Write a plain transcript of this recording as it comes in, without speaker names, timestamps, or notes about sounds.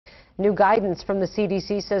New guidance from the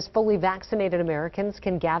CDC says fully vaccinated Americans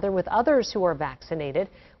can gather with others who are vaccinated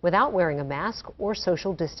without wearing a mask or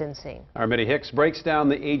social distancing. Our Mitty Hicks breaks down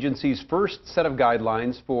the agency's first set of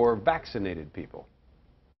guidelines for vaccinated people.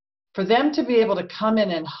 For them to be able to come in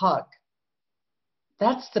and hug,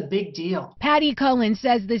 that's the big deal. Patty Cullen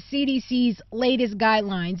says the CDC's latest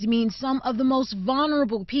guidelines mean some of the most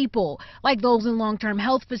vulnerable people, like those in long-term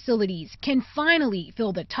health facilities, can finally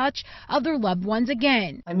feel the touch of their loved ones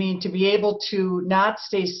again. I mean, to be able to not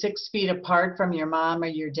stay 6 feet apart from your mom or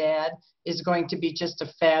your dad is going to be just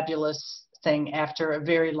a fabulous thing after a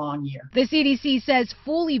very long year. The CDC says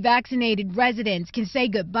fully vaccinated residents can say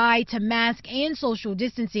goodbye to mask and social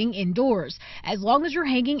distancing indoors, as long as you're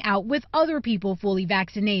hanging out with other people fully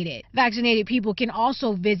vaccinated. Vaccinated people can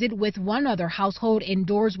also visit with one other household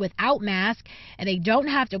indoors without mask, and they don't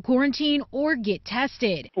have to quarantine or get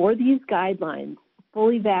tested. For these guidelines,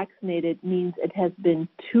 fully vaccinated means it has been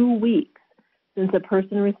 2 weeks since a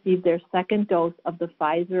person received their second dose of the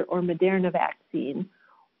Pfizer or Moderna vaccine,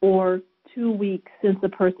 or 2 weeks since the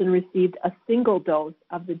person received a single dose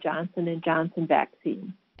of the Johnson & Johnson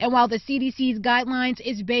vaccine. And while the CDC's guidelines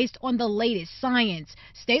is based on the latest science,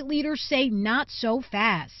 state leaders say not so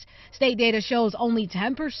fast. State data shows only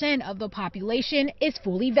 10% of the population is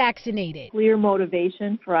fully vaccinated. Clear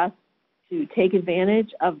motivation for us to take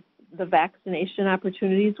advantage of the vaccination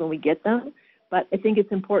opportunities when we get them. But I think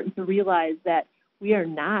it's important to realize that we are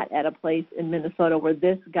not at a place in Minnesota where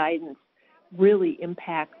this guidance really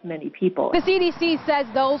impacts many people. The CDC says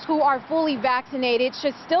those who are fully vaccinated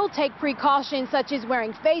should still take precautions such as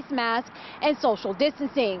wearing face masks and social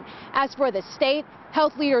distancing. As for the state,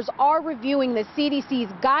 health leaders are reviewing the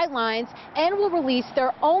CDC's guidelines and will release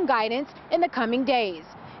their own guidance in the coming days.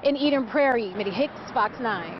 In Eden Prairie, Mitty Hicks, Fox 9.